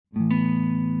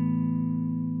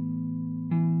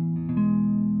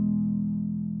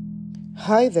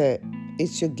Hi there,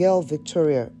 it's your girl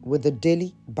Victoria with the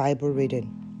daily Bible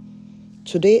reading.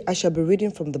 Today I shall be reading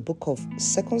from the book of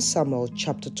 2 Samuel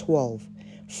chapter 12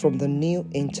 from the New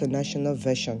International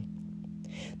Version.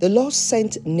 The Lord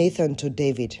sent Nathan to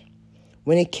David.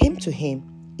 When he came to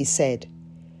him, he said,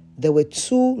 "There were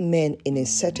two men in a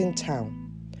certain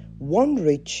town, one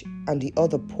rich and the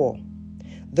other poor.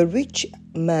 The rich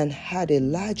man had a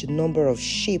large number of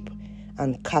sheep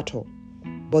and cattle,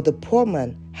 but the poor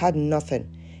man had nothing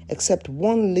except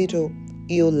one little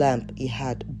ewe lamb he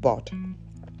had bought.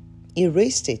 He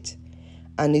raised it,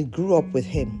 and it grew up with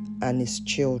him and his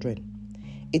children.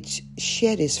 It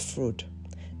shared his food,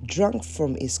 drank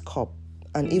from his cup,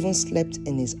 and even slept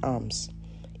in his arms.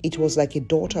 It was like a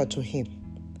daughter to him.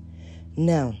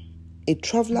 Now, a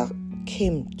traveler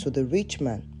came to the rich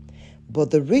man,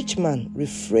 but the rich man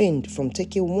refrained from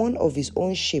taking one of his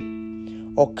own sheep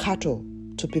or cattle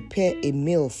to prepare a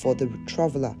meal for the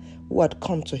traveler who had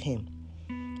come to him.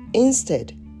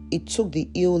 Instead, he took the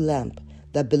ewe lamb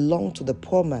that belonged to the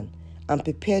poor man and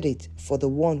prepared it for the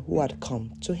one who had come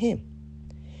to him.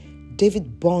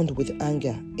 David burned with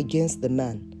anger against the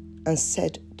man and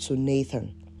said to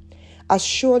Nathan, "As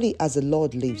surely as the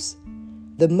Lord lives,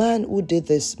 the man who did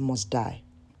this must die.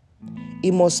 He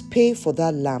must pay for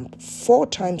that lamb 4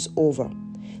 times over,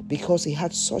 because he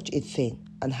had such a thing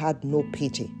and had no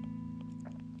pity."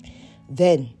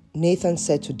 Then Nathan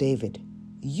said to David,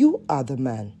 "You are the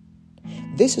man.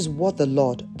 This is what the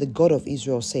Lord, the God of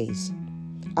Israel, says.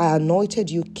 I anointed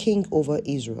you king over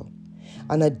Israel,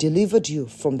 and I delivered you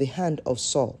from the hand of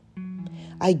Saul.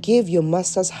 I gave your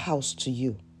master's house to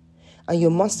you, and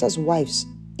your master's wives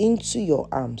into your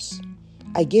arms.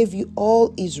 I gave you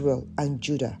all Israel and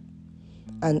Judah.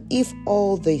 And if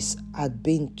all this had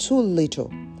been too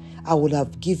little, I would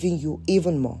have given you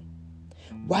even more.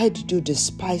 Why did you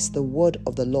despise the word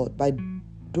of the Lord by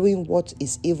doing what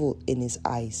is evil in his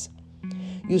eyes?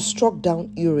 You struck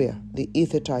down Uriah the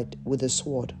Hittite with a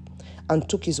sword and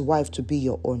took his wife to be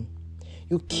your own.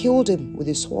 You killed him with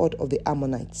the sword of the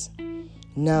Ammonites.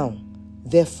 Now,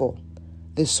 therefore,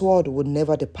 the sword would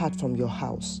never depart from your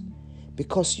house,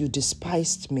 because you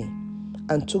despised me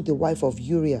and took the wife of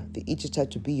Uriah the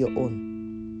Hittite to be your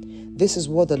own. This is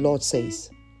what the Lord says.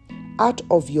 Out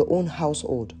of your own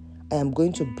household I am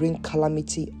going to bring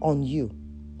calamity on you.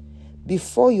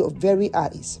 Before your very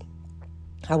eyes,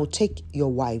 I will take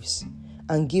your wives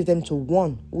and give them to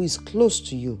one who is close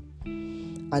to you,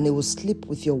 and he will sleep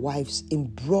with your wives in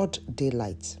broad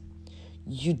daylight.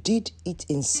 You did it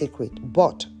in secret,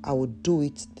 but I will do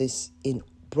this in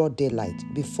broad daylight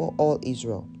before all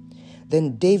Israel."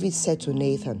 Then David said to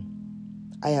Nathan,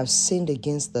 "I have sinned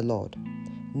against the Lord."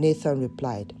 Nathan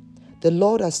replied, "The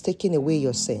Lord has taken away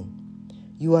your sin.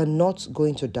 You are not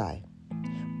going to die.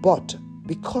 But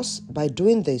because by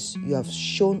doing this you have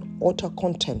shown utter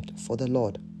contempt for the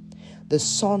Lord, the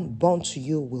son born to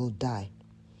you will die."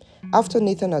 After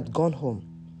Nathan had gone home,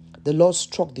 the Lord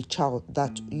struck the child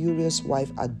that Uriah's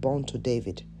wife had borne to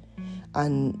David,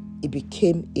 and he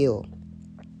became ill.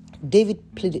 David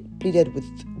pleaded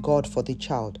with God for the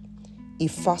child. He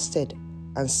fasted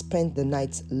and spent the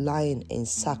night lying in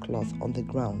sackcloth on the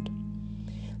ground.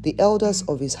 The elders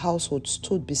of his household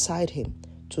stood beside him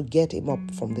to get him up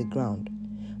from the ground,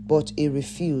 but he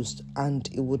refused, and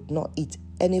he would not eat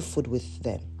any food with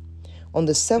them. On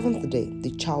the 7th day,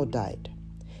 the child died.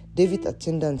 David's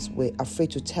attendants were afraid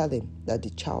to tell him that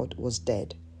the child was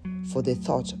dead, for they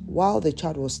thought, while the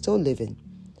child was still living,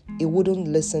 he wouldn't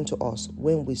listen to us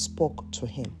when we spoke to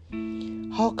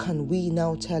him. How can we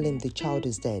now tell him the child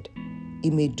is dead? He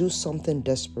may do something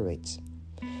desperate.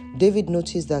 David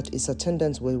noticed that his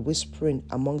attendants were whispering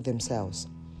among themselves,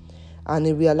 and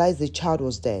he realized the child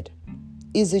was dead.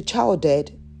 "Is the child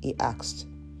dead?" he asked.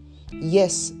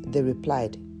 "Yes," they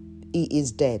replied, "he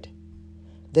is dead."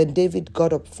 Then David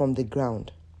got up from the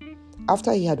ground.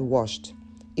 After he had washed,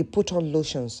 he put on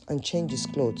lotions and changed his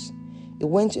clothes. He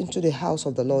went into the house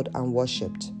of the Lord and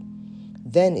worshipped.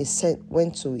 Then he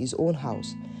went to his own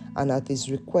house, and at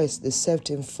his request they served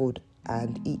him food,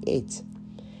 and he ate.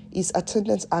 His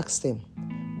attendants asked him,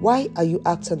 "Why are you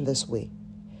acting this way?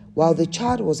 While the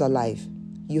child was alive,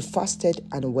 you fasted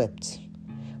and wept.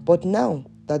 But now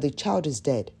that the child is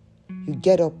dead, you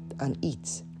get up and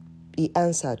eat." He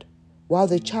answered, "While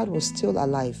the child was still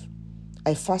alive,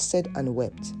 I fasted and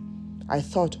wept. I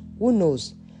thought, who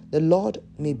knows, the Lord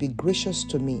may be gracious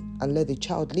to me and let the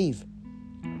child live.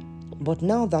 But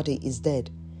now that he is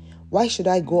dead, why should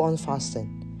I go on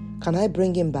fasting? Can I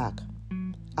bring him back?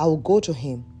 I will go to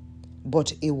him,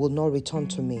 but he will not return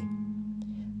to me."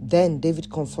 Then David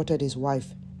comforted his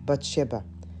wife Bathsheba,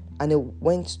 and he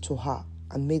went to her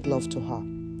and made love to her.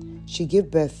 She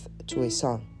gave birth to a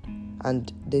son,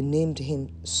 and they named him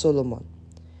Solomon.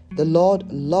 The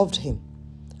Lord loved him,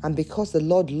 and because the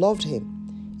Lord loved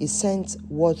him, he sent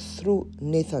word through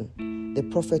Nathan, the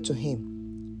prophet, to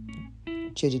him,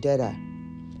 Jedidiah.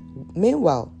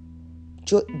 Meanwhile,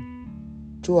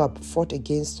 Joab fought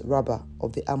against Rabbah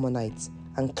of the Ammonites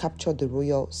and captured the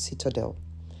royal citadel.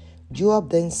 Joab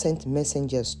then sent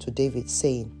messengers to David,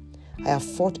 saying, I have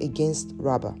fought against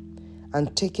Rabbah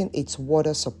and taken its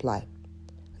water supply.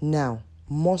 Now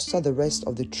muster the rest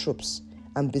of the troops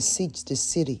and besiege the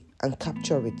city and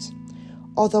capture it.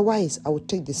 Otherwise, I will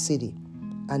take the city,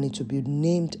 and it will be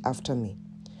named after me.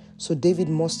 So David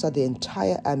mustered the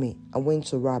entire army and went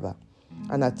to Rabbah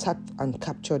and attacked and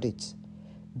captured it.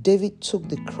 David took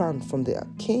the crown from the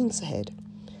king's head,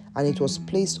 and it was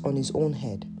placed on his own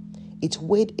head. It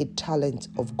weighed a talent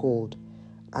of gold,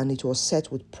 and it was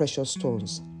set with precious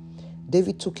stones.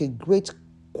 David took a great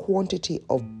quantity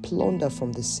of plunder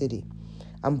from the city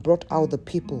and brought out the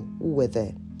people who were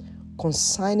there,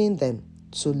 consigning them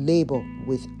to labor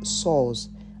with saws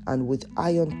and with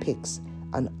iron picks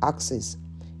and axes.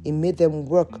 He made them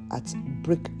work at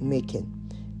brick making.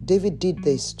 David did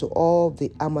this to all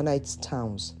the Ammonites'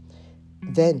 towns.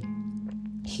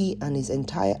 Then he and his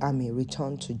entire army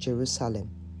returned to Jerusalem.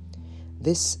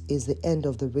 This is the end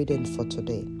of the reading for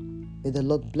today. May the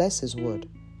Lord bless his word,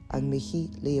 and may he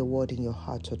lay a word in your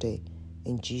heart today.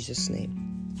 In Jesus'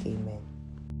 name, amen.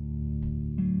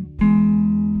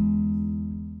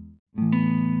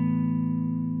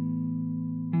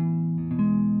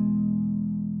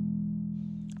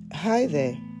 Hi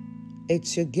there,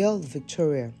 it's your girl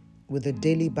Victoria with the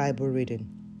daily Bible reading.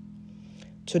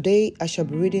 Today I shall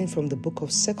be reading from the book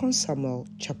of 2 Samuel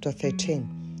chapter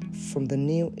 13 from the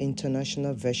New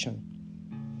International Version.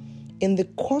 In the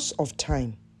course of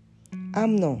time,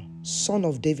 Amnon, son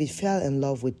of David, fell in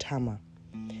love with Tamar,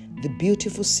 the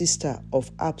beautiful sister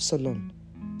of Absalom,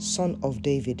 son of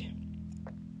David.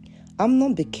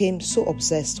 Amnon became so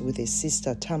obsessed with his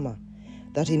sister Tamar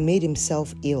that he made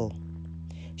himself ill.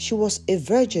 She was a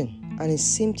virgin, and it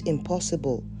seemed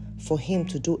impossible for him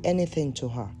to do anything to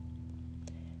her.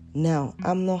 Now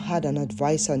Amnon had an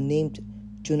advisor named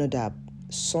Jonadab,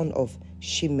 son of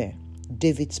Shimei,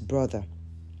 David's brother.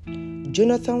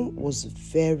 Jonathan was a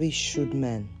very shrewd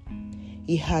man.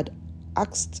 He had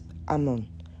asked Amnon,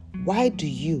 "Why do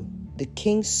you, the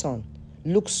king's son,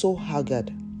 look so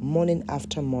haggard morning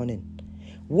after morning?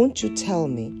 Won't you tell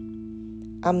me?"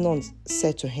 Amnon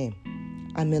said to him,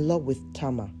 "I'm in love with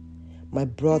Tamar, my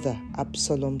brother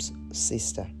Absalom's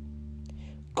sister."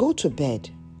 "Go to bed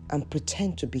and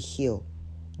pretend to be healed,"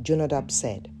 Jonadab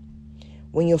said.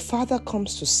 "When your father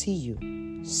comes to see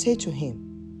you, say to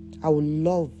him, I would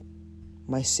love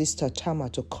my sister Tamar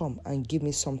to come and give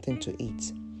me something to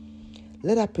eat.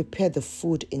 Let her prepare the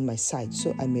food in my sight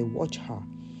so I may watch her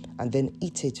and then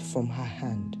eat it from her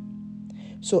hand."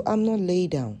 So Amnon lay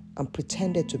down and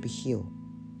pretended to be healed.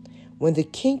 When the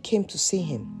king came to see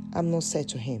him, Amnon said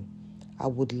to him, "I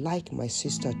would like my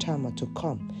sister Tamar to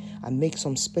come and make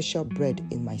some special bread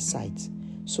in my sight,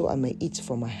 so I may eat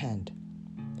from her hand."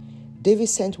 David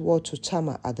sent word to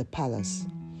Tamar at the palace,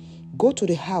 "Go to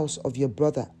the house of your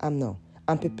brother Amnon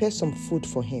and prepare some food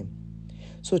for him."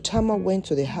 So Tamar went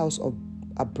to the house of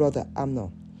her brother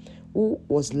Amnon, who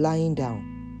was lying down.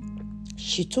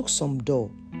 She took some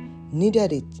dough,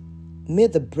 kneaded it,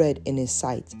 made the bread in his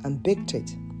sight, and baked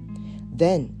it.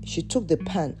 Then she took the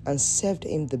pan and served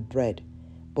him the bread,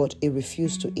 but he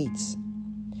refused to eat.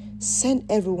 "Send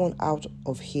everyone out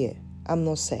of here,"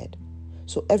 Amnon said.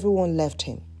 So everyone left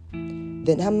him.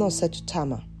 Then Amnon said to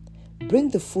Tamar, "Bring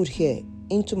the food here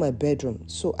into my bedroom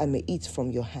so I may eat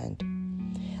from your hand."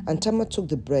 And Tamar took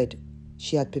the bread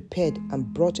she had prepared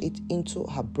and brought it into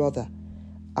her brother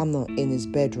Amnon in his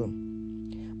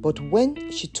bedroom. But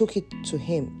when she took it to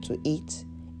him to eat,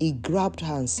 he grabbed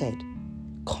her and said,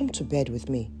 "Come to bed with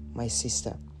me, my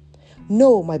sister."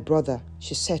 "No, my brother,"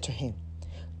 she said to him.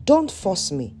 "Don't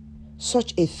force me.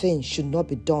 Such a thing should not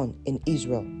be done in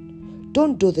Israel.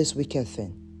 Don't do this wicked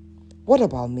thing. What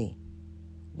about me?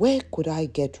 Where could I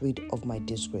get rid of my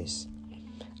disgrace?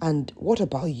 And what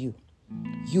about you?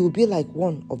 You will be like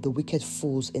one of the wicked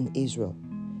fools in Israel.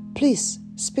 Please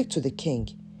speak to the king.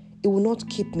 It will not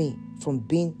keep me from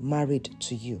being married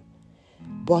to you."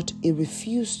 But he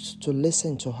refused to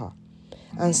listen to her.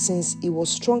 And since he was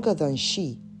stronger than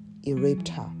she, he raped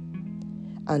her.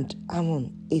 And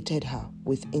Amnon hated her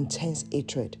with intense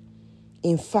hatred.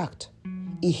 In fact,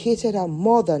 he hated her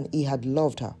more than he had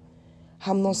loved her.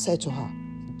 Amnon said to her,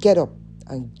 "Get up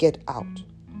and get out."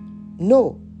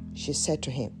 "No," she said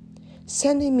to him.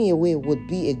 "Sending me away would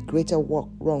be a greater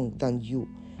wrong than you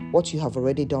what you have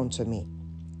already done to me."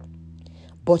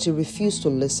 But he refused to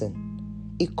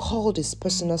listen. He called his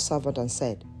personal servant and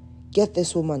said, "Get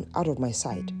this woman out of my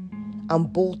sight,"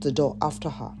 and bolt the door after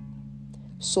her.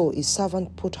 So his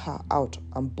servant put her out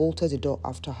and bolted the door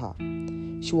after her.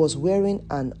 She was wearing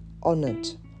an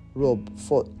ornate robe,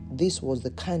 for this was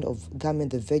the kind of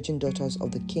garment the virgin daughters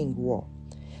of the king wore.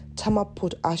 Tamar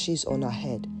put ashes on her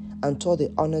head and tore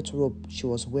the ornate robe she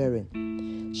was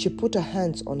wearing. She put her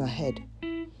hands on her head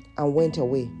and went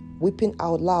away, weeping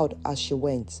out loud as she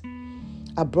went.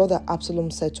 Her brother Absalom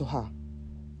said to her,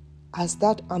 "Has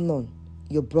that Amnon,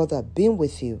 your brother, been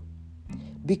with you?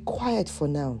 Be quiet for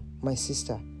now, my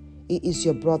sister. He is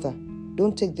your brother.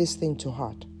 Don't take this thing to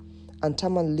heart." And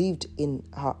Tamar lived in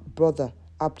her brother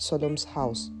Absalom's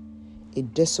house, a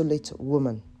desolate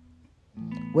woman.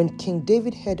 When King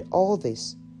David heard all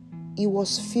this, he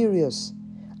was furious,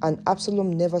 and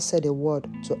Absalom never said a word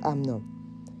to Amnon,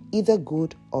 either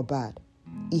good or bad.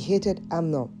 He hated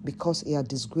Amnon because he had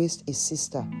disgraced his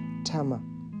sister Tamar.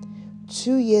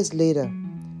 2 years later,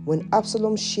 when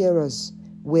Absalom's shearers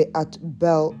were at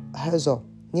Baal-hazor,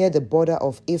 near the border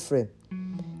of Ephraim,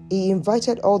 he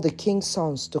invited all the king's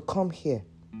sons to come here.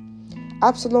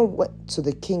 Absalom went to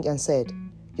the king and said,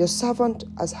 "Your servant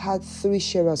has had 3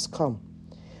 shearers come.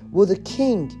 Will the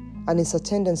king and his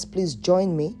attendants please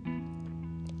join me?"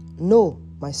 "No,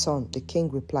 my son," the king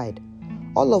replied.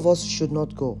 "All of us should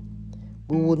not go.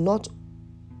 We will not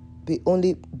be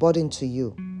only burden to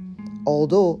you."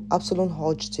 Although Absalom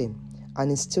urged him, and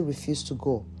he still refused to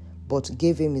go, but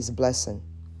gave him his blessing.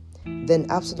 Then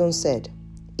Absalom said,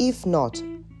 "If not,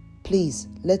 please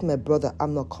let my brother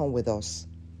Amnon come with us."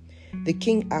 The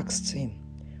king asked him,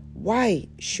 "Why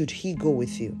should he go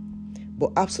with you?"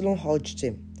 But Absalom urged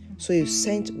him, so he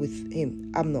sent with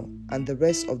him Amnon and the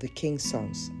rest of the king's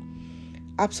sons.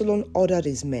 Absalom ordered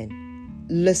his men,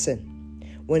 "Listen,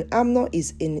 when Amnon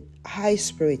is in high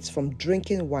spirits from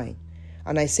drinking wine,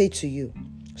 and I say to you,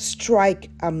 'Strike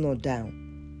Amnon down,'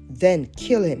 then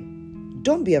kill him.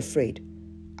 Don't be afraid.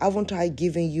 Haven't I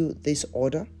given you this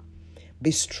order?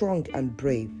 Be strong and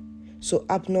brave." So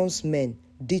Amnon's men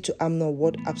did to Amnon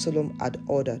what Absalom had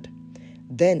ordered.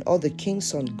 Then all the king's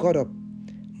sons got up,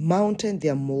 mounted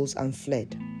their mules, and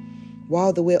fled.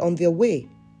 While they were on their way,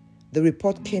 the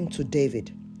report came to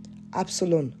David,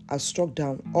 "Absalom has struck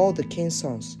down all the king's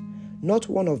sons. Not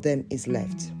one of them is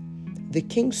left." The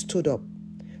king stood up,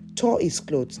 tore his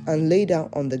clothes, and lay down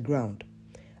on the ground.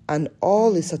 And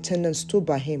all his attendants stood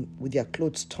by him with their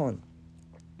clothes torn.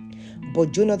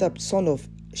 But Jonadab, son of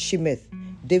Shimeth,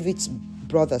 David's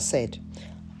brother, said,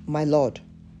 "My lord,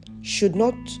 should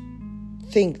not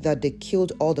think that they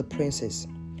killed all the princes.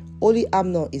 Only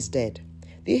Amnon is dead."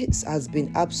 This has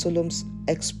been Absalom's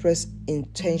express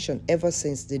intention ever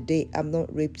since the day Amnon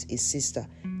raped his sister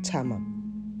Tamar.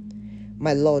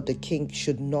 My lord, the king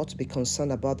should not be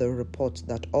concerned about the report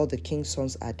that all the king's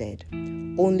sons are dead.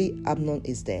 Only Amnon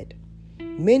is dead.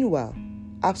 Meanwhile,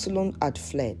 Absalom had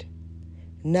fled.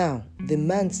 Now, the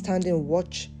man standing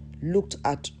watch looked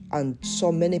at and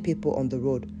saw many people on the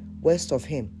road west of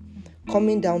him,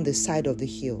 coming down the side of the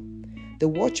hill. The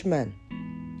watchman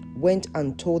went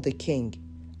and told the king,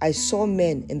 "I saw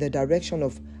men in the direction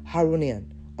of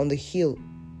Haronian on the hill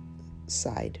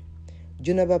side."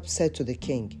 Jonadab said to the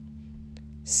king,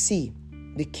 "See,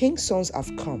 the king's sons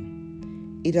have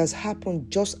come. It has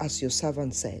happened just as your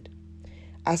servant said."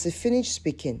 As he finished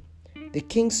speaking, the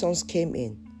king's sons came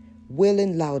in,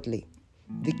 wailing loudly.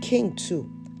 The king too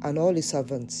and all his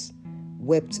servants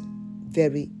wept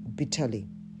very bitterly.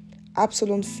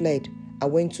 Absalom fled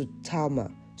and went to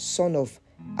Talmai, son of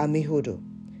Ammihudu,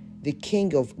 the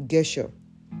king of Geshur.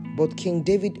 But King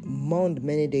David mourned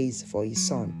many days for his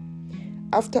son.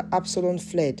 After Absalom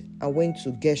fled and went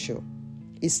to Geshur,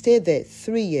 he stayed there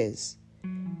 3 years,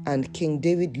 and King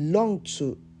David longed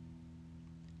to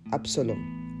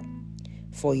Absalom,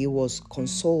 for he was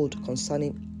consoled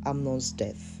concerning Amnon's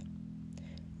death.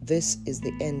 This is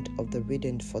the end of the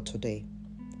reading for today.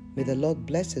 May the Lord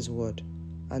bless his word,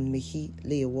 and may he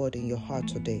lay a word in your heart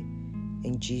today.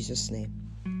 In Jesus' name,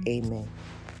 amen.